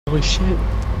Holy shit.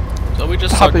 So we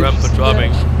just saw Grandpa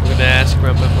dropping. I'm gonna ask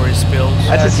Grandpa for his spills.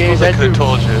 I just gave that dude.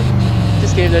 told you.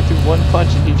 Just gave that dude one punch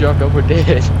and he dropped over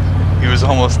dead. He was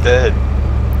almost dead.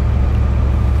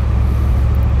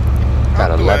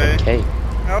 Got 11K.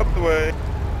 Out the way.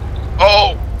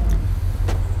 Oh!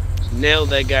 Nailed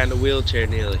that guy in the wheelchair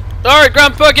nearly. Alright,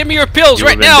 Grandpa, give me your pills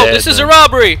right now! This is a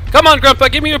robbery! Come on, Grandpa,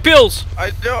 give me your pills!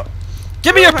 I don't.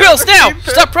 Give me your pills now!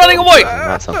 Stop running away!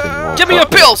 Not something more. Give me your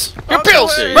pills! Your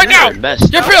pills! Right now!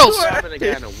 Your pills! Stabbing a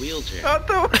guy in a wheelchair. Out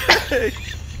the way.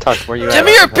 Tuck, where you at? Give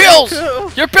me your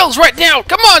pills! Your pills right now!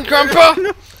 Come on,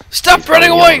 Grandpa! Stop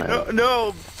running away!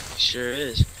 No. Sure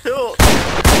is. Pill.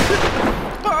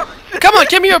 Come on,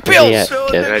 give me your pills!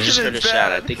 And I just heard a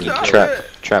shot. I think he killed him.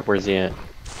 Trap, where's he at?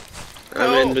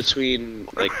 I'm in between,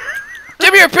 like...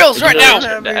 Give me your pills right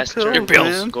now! The S turn. Your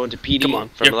pills. Going to PD. Come on,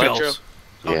 from your Electro. pills.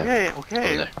 Yeah.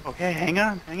 Okay, hang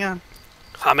on.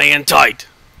 I'm in tight.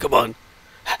 Come on.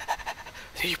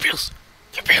 Your pills.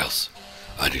 Your pills.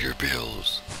 I need your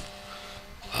pills.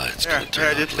 It's gonna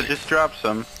turn I just dropped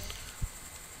some.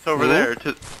 It's over there,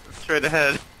 straight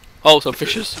ahead. Oh, some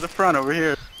fishes? To the front, over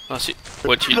here. Oh, see,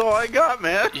 what That's all I got,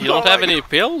 man. You don't have any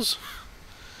pills?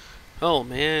 Oh,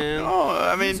 man. Oh,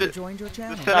 I mean, the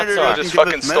senator just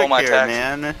fucking stole my taxi.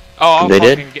 man. Oh, they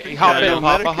did? Hop in,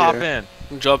 Papa, hop in.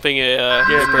 I'm jumping a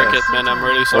bracket, man. I'm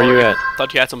really sorry. Where you at?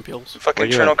 Thought you had some pills. Fucking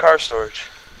internal car storage.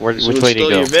 Which way did he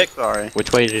go? Sorry.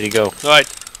 Which way did he go? Alright.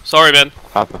 Sorry, man.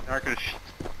 Papa.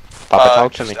 Papa,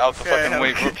 talk to me. Out the fucking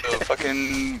way, the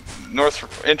fucking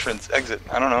north entrance, exit.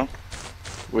 I don't know.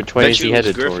 Which way is he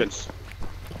headed towards?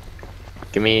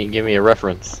 Give me a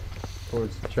reference.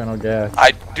 Towards Channel Gas.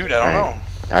 Dude, I don't know.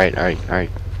 Alright.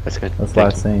 That's good. That's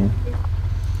last scene.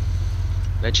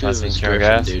 That should have been Channel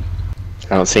Griffin, Gas? dude.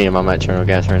 I don't see him. I'm at Channel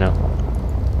Gas right now.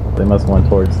 They must have went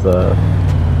towards the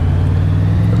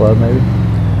club, maybe?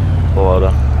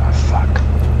 Pelota. Oh, fuck.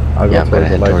 I'll go Yeah, I'm gonna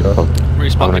head towards Electro.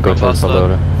 Respawn I'm gonna go towards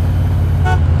Pelota.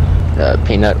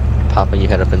 Peanut, Papa, you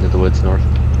head up into the woods north.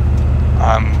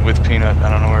 I'm with Peanut. I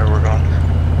don't know where we're going.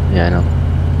 Yeah, I know.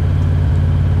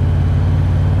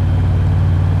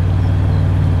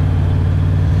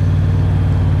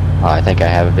 Oh, I think I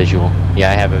have a visual.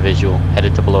 Yeah, I have a visual.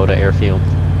 Headed to Pelota Airfield.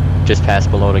 Just past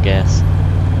Pelota Gas.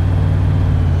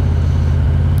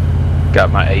 Got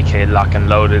my AK lock and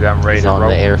loaded. I'm ready He's to on roll.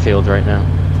 the airfield right now.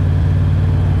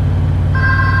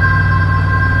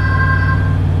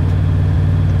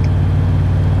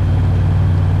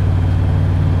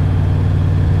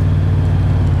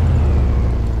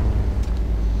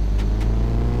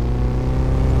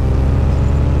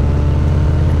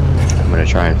 I'm gonna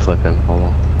try and flip him. Hold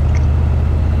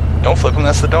on. Don't flip him,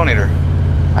 that's the donator.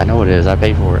 I know it is. I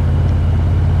paid for it.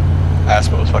 I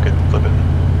suppose, fuck it, flip it.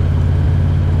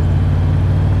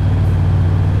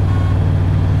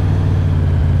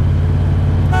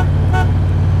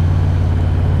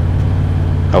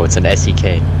 Oh, it's an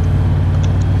SEK.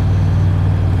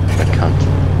 What a cunt.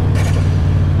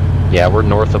 Yeah, we're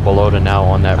north of Pelota now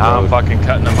on that road. I'm fucking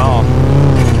cutting them off.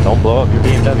 Don't blow up your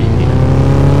BMW,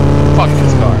 Peanut. Fuck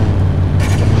this car.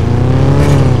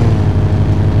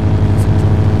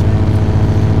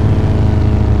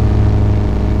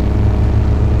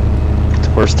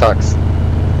 Where's Tux?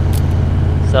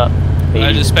 What's up?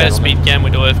 I just passed speed cam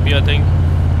with OFB, I think.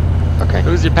 Okay.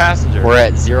 Who's your passenger? We're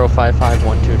at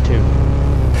 055122.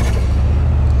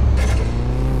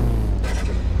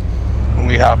 When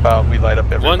we hop out, we light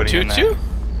up everybody 122?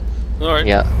 Alright. in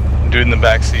there. Dude in the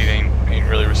back seat ain't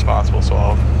really responsible, so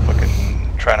I'll fucking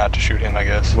try not to shoot him, I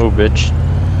guess. Move, bitch.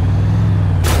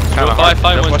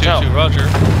 055122, roger.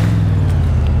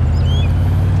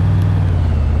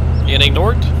 Getting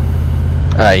north?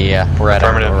 Yeah, we're at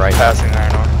Affirmative, Iron Ore right passing now.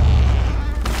 Iron Ore.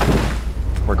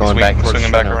 We're going back towards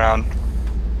swinging back Chinook. around.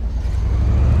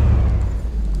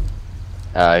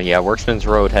 Yeah, Worksman's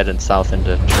Road heading south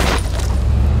into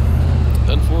Chinook.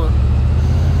 Done for.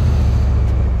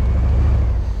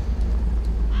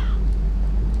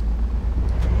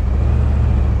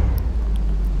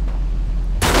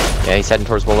 Yeah, he's heading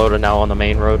towards Pelota now on the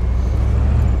main road.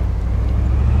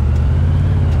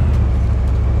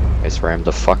 I just rammed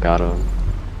the fuck out of him.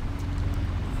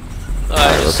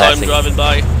 I just saw him driving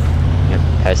by. Yep,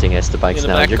 passing us the bikes In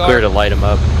the now. back You're car? clear to light him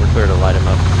up. We're clear to light him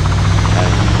up.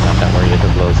 Not that worried if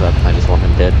it blows up. I just want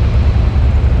him dead.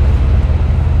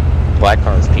 Black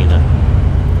car is Peanut.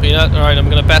 Peanut, alright, I'm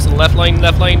gonna pass in the left lane,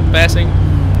 passing.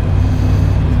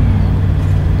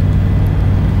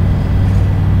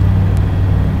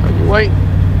 On your way.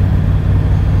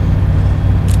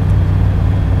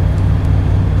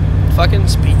 Fucking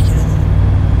speed cam.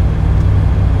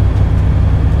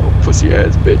 Oh, pussy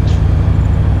ass bitch.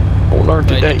 Won't learn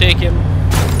Right, today. you take him.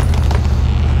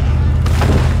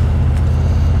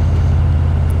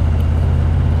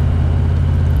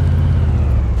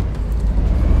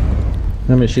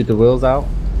 Let me shoot the wheels out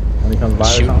when he comes by.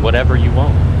 Shoot whatever you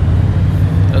want.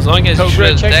 As long as Code it's red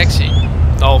red chase. taxi.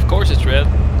 Oh, of course it's red.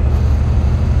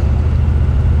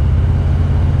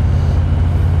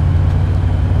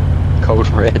 Code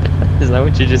red. Is that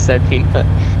what you just said, Peanut?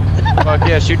 Fuck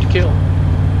yeah, shoot to kill.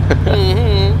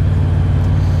 Mm-hmm.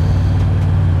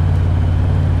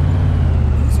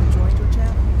 User joined your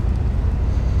channel.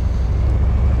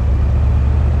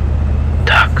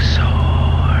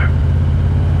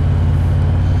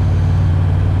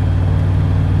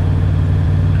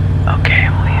 Okay,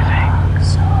 I'm leaving.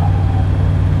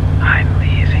 I'm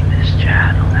leaving this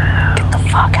channel now. Get the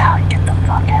fuck out, get the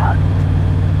fuck out.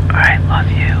 Alright, love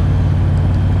you.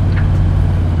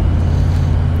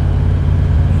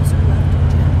 User left your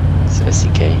channel. It's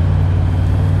SCK.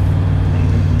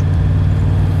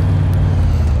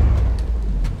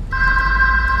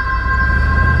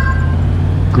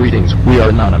 Greetings, we are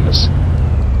anonymous.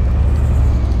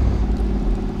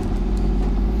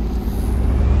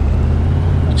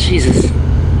 Jesus.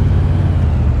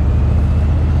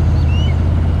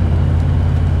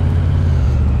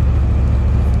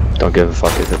 Don't give a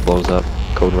fuck if it blows up.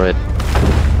 Code red.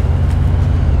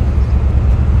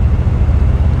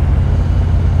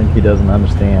 I think he doesn't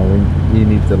understand when you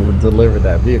need to deliver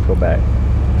that vehicle back.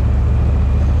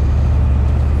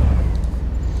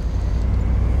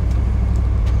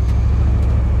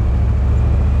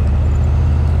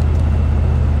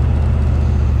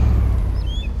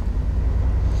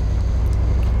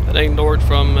 Heading north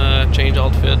from change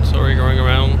outfit, sorry, going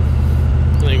around.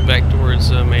 Heading back towards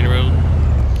main road.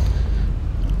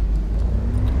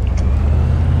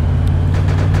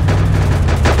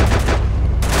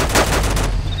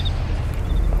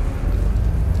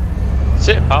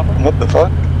 Shit, Papa. What the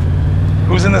fuck?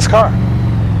 Who's in this car?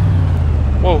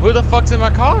 Whoa, who the fuck's in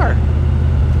my car?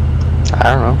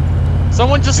 I don't know.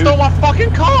 Someone just stole my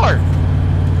fucking car!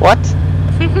 What?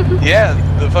 Yeah,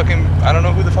 the fucking. I don't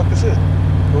know who the fuck this is.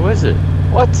 Who is it?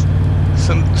 What?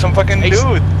 Some fucking Ace-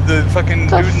 dude. The fucking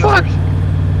The dude in fuck?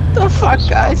 the. The fuck,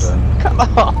 guys? Come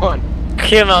on.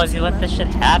 Kimos, you let this shit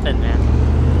happen,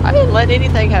 man. I didn't let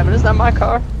anything happen. It's not my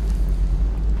car.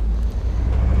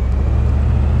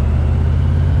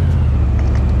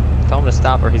 Tell him to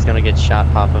stop or he's gonna get shot,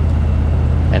 pop him.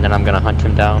 And then I'm gonna hunt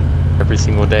him down every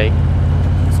single day.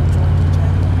 User joined your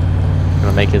channel. I'm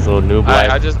gonna make his little noob I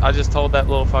life. just told that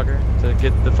little fucker to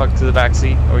get the fuck to the back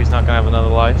seat, or he's not gonna have another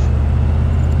life.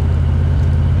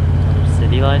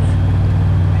 City life?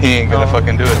 He ain't gonna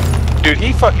fucking do it. Dude,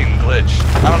 he fucking glitched.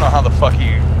 I don't know how the fuck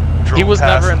he drove He was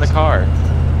past never in the us. car.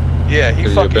 Yeah, he Could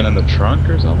you fucking. have been in the trunk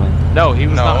or something? No, he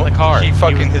was no, not in the car. He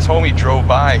fucking. His homie drove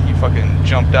by. He fucking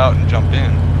jumped out and jumped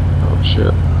in. Oh shit.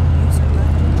 User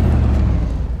left your channel.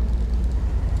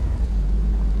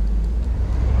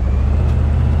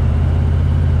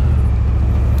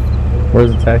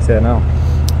 Where's the taxi at now?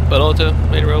 Balota,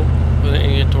 main road.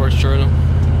 Heading towards Cherno.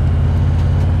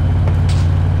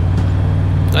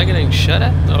 Am I getting shot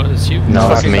at? No, it's you. No,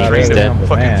 it's Fucking me. drained He's him. dead. But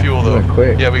Fucking man, fuel you though. went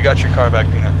quick. Yeah, we got your car back,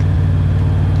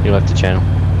 Peanut. You left the channel.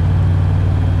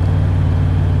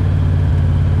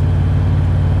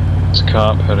 It's a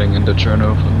cop heading into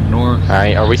Cherno from the north.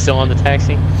 Alright, are we still on the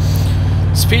taxi?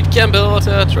 Speed cam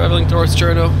Balota, traveling towards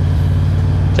Cherno.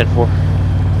 10-4.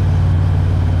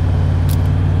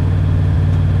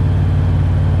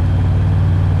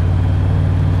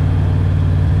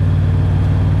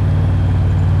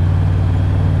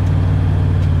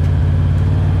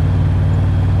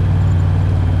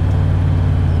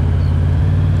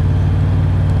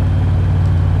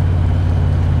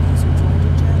 User joined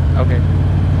your channel.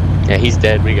 Okay. Yeah, he's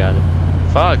dead. We got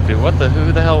him. Fuck, dude, what the?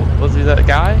 Who the hell was he? That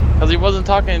guy? Cause he wasn't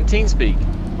talking in TeamSpeak.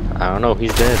 I don't know.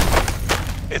 He's dead.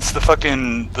 It's the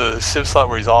fucking the civ slot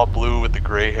where he's all blue with the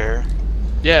gray hair.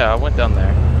 Yeah, I went down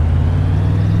there.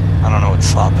 I don't know what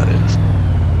slot that is.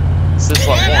 This is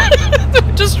like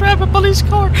one. Just drive a police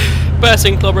car.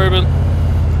 Passing Club Urban.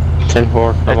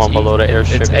 10-4. I'm on below the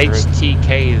airstrip. It's en route.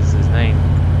 HTK is his name.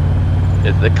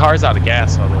 The car's out of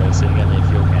gas, by the way, so you gotta need a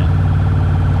fuel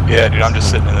can. Yeah, dude, I'm just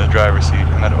sitting in the driver's seat.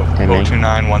 I'm at Hey, man.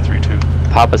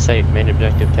 029132. Papa safe. Main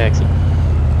objective taxi.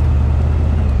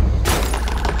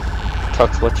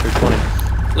 Tux, what's your 20?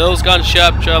 Lil's gun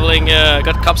shop, traveling,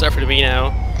 got cops after me now.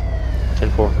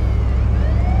 10-4.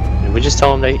 Did we just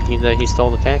tell him that he stole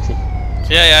the taxi?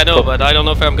 Yeah, I know, but I don't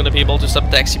know if I'm gonna be able to stop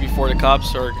taxi before the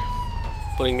cops are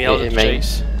putting me out of the may-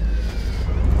 chase.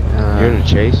 You're in a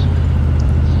chase?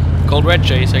 Cold red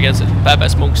chase, I guess it's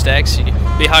papasmoke's taxi.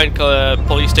 Behind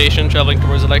police station, traveling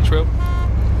towards Electro.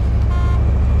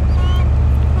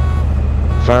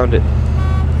 Found it.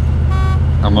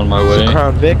 I'm on my way.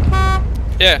 Crown Vic.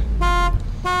 Yeah.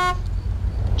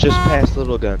 Just past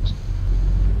Little Guns.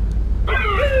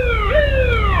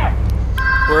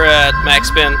 We're at max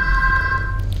spin.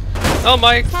 Oh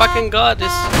my fucking god,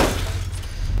 this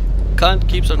cunt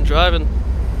keeps on driving.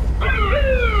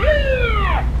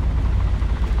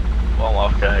 Well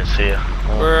off, guys. See ya.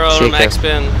 We're on max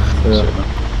spin.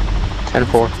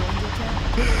 10-4.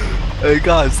 Hey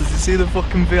guys, did you see the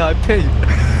fucking VIP?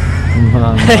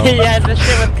 Yeah, the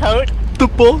shit with coat. The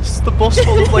bus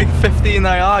full of like 15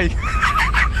 II.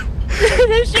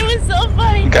 That shit was so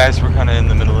funny. Guys, we're kind of in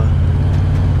the middle of.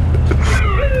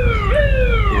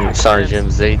 Sorry,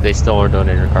 Jims. They still are doing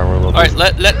it in your car. We're a little. Alright,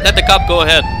 let the cop go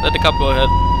ahead. Let the cop go ahead.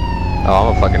 Oh,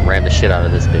 I'm gonna fucking ram the shit out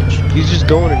of this bitch. He's just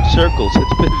going in circles.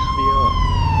 It's pissing me off.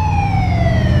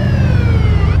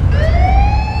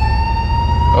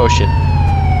 Oh shit.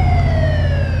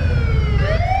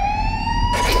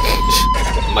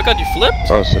 Oh my god, you flipped?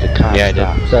 Oh, so the cop Yeah, I did.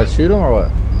 stopped. Should I shoot him or what?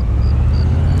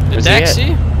 The Where's he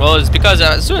taxi? Well, it's because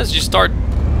as soon as you start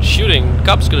shooting, the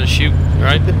cop's gonna shoot,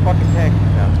 right? The fucking taxi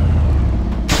now.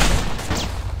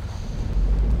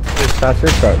 That's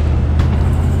your truck.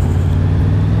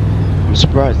 I'm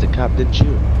surprised the cop didn't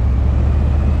shoot.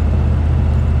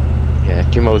 Yeah,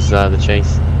 Kumo's out of the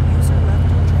chase. User left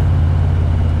your channel.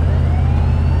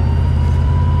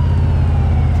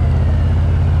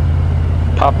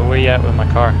 Papa, where you at with my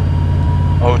car?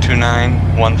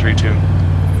 029132.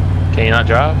 Can you not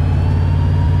drive?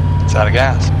 It's out of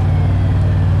gas.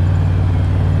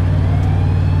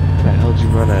 How the hell did you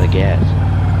run out of gas?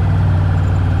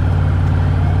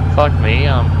 Fuck me,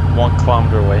 I'm 1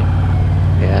 kilometer away.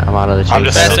 Yeah, I'm out of the chase. I'm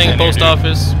just Passing sitting post here, dude,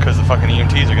 office. because the fucking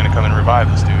EMTs are gonna come and revive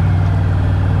this dude.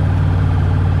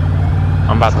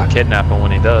 I'm about to kidnap him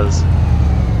when he does.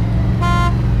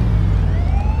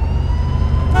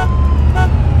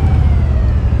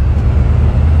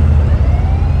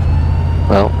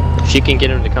 Well, if you can get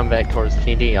him to come back towards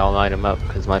PD, I'll light him up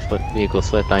because my vehicle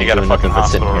slipped. I You ain't got a doing fucking nothing but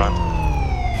sitting hospital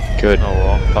here. run. Good. Oh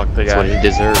well, fuck the That's what guy. he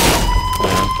deserves.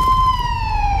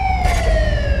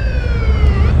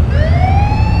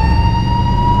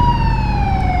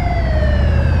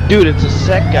 Dude, it's a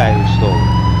sec guy who stole it.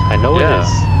 I know Yeah. it is.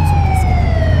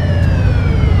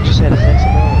 Just had a sex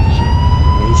about and shit.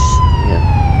 Yeah.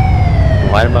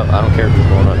 Light him up. I don't care if he's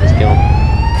blown up. Just kill him.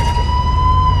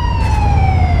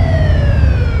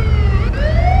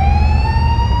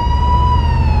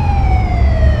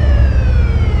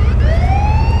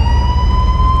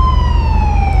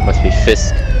 Must be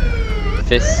Fisk.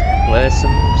 Fisk,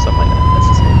 Lesson, something like that. That's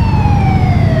his name.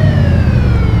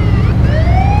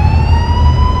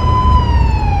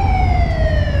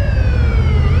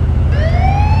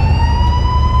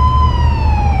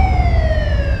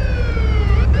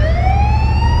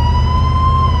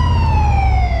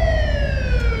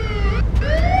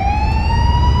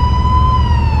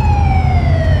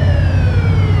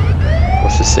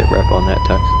 What's the sit rep on that,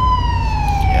 Tux?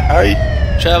 Yeah, hi.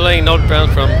 Traveling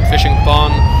northbound from Fishing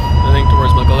Pond, heading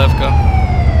towards Makalevka.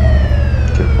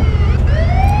 Beautiful.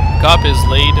 Cop is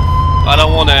lead. I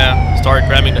don't want to start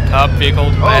ramming the cop vehicle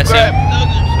to pass him,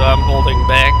 so I'm holding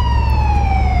back.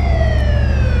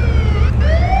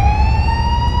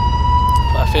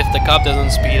 But if the cop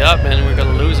doesn't speed up, man, we're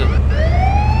gonna lose him.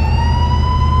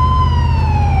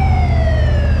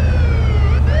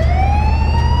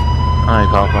 I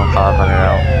ain't calling 500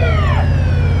 out.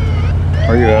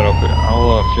 Where you at? I'll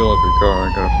fuel up your car. I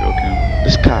got a fuel can.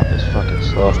 This cop is fucking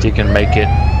slow. Well, if you can make it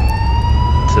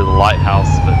to the lighthouse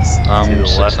that's to the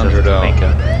left of 600 out.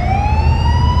 Jamaica.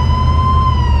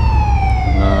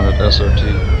 That SOT.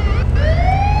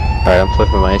 Alright, I'm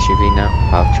flipping my SUV now.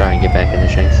 I'll try and get back in the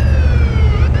chase.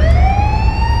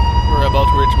 We're about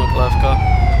to reach Makalevka.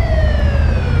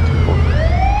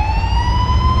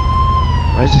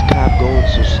 Why is this cop going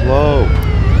so slow? I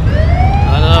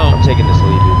don't I'm know. taking this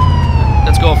lead, dude.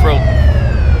 Let's go off-road.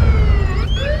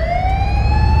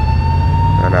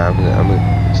 No, I'm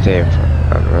gonna stay in front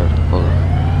on the road. Hold on.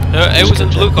 It was in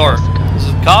the blue car. Is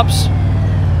it cops?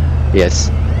 Yes.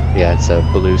 Yeah, it's a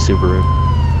blue Subaru.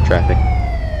 Traffic.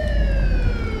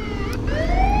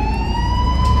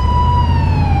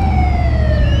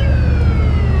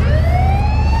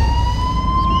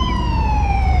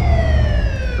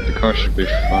 The car should be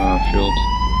fueled.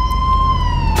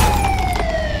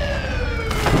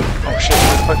 Oh shit,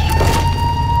 where the fuck did you go?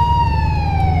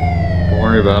 Don't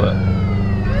worry about it.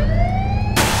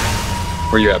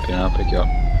 Where you at, Pina? I'll pick you up.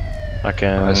 I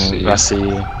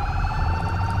see.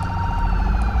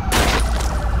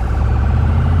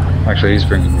 Actually, he's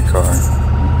bringing the car.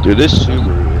 Dude, this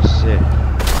Subaru is sick.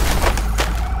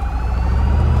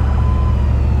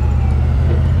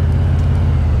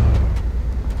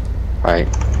 Alright.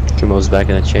 Kumo's back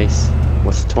in the chase.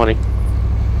 What's the 20?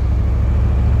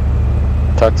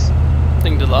 Tux? I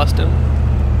think they lost him.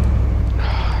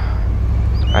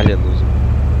 I didn't lose him.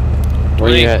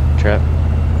 Where you at, Trap?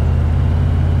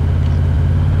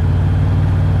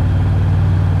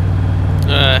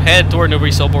 Head toward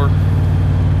Newbury Sobor.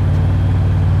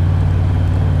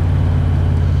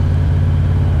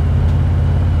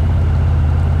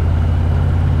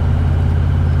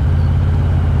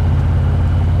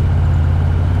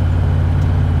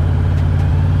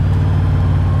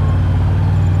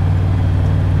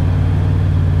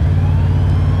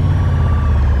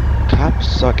 Cops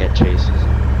suck at chases.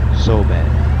 So bad.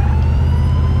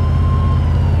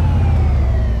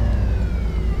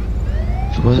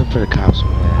 If it wasn't for the cops,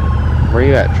 man. Where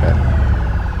you at, Trap?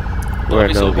 We're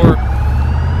at Newbury Novi. Sobor.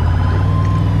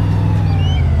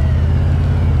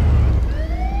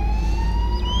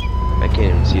 I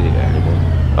can't even see the guy anymore.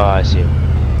 Oh, I see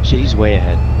him. Shit, he's way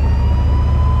ahead.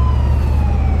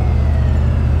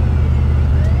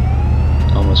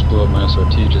 Almost blew up my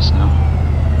SRT just now.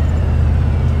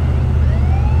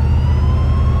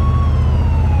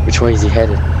 Which way is he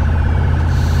headed?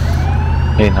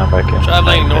 Hey, not back in.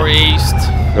 Traveling northeast,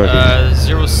 Northeast.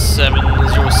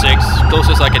 0706,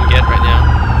 closest I can get right now.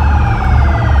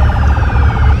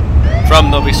 From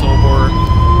Novi Sobor,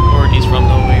 northeast from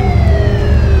Novi.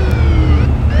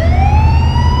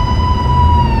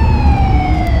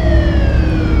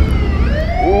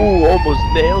 Ooh, almost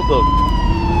nailed him.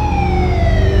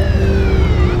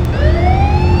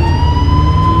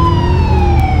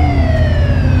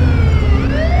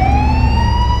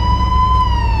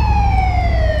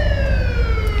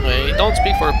 Hey, don't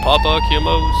speak for Papa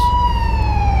Kumos.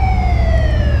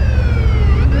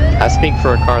 I speak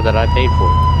for a car that I paid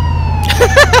for.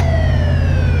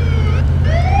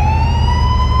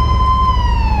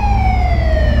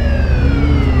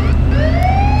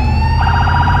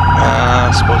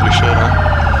 I suppose we should, huh?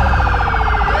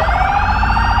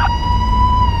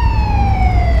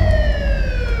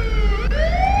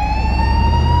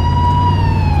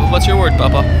 Well, what's your word,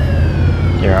 Papa?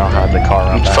 Here, I'll have the car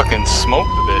on back. Fucking smoke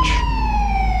the bitch.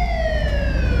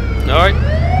 Alright.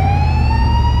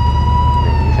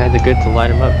 You've had the good to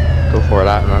light him up. Go for it.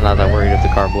 I'm not that worried if the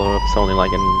car blows up. It's only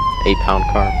like an 8-pound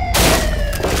car.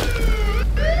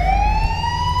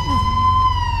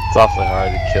 It's awfully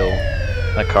hard to kill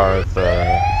a car with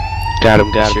Got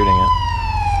him. shooting it.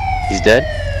 He's dead?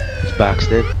 His box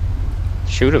did.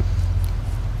 Shoot him.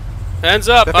 Hands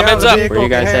up! I'm hands up! Where you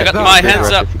guys I at? got my Big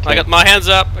hands rush up! if you I can. got my hands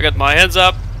up! I got my hands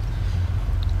up!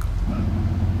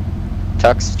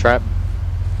 Tux, Trap,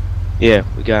 Yeah,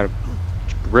 we got him.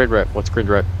 grid rep. What's grid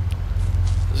rep?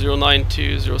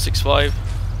 092065.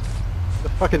 The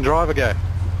fucking driver guy.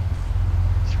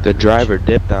 The driver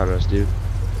dipped on us, dude.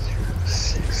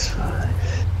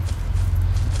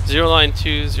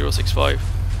 092065.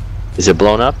 Is it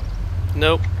blown up?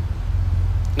 Nope.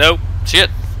 Nope.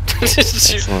 Shit.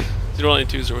 Excellent.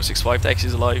 092065.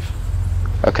 Taxi's alive.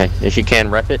 Okay, if you can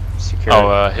rep it, secure it.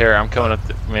 Oh, here, I'm coming up.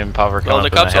 Me and Papa are coming Well, the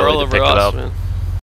up in a cops are heli all to over pick it us, up. man.